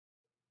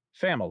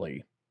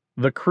Family,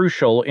 the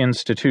Crucial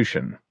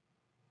Institution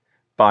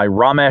by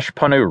Ramesh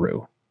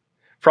Ponnuru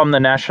from the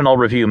National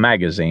Review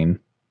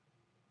magazine.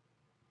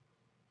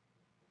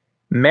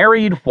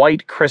 Married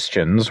white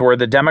Christians were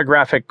the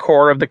demographic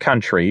core of the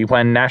country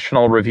when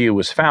National Review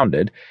was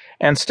founded,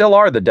 and still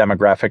are the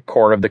demographic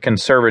core of the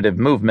conservative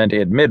movement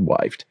it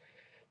midwifed.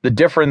 The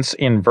difference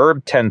in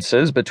verb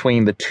tenses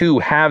between the two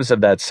halves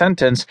of that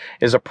sentence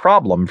is a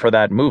problem for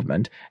that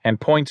movement and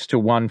points to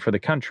one for the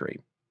country.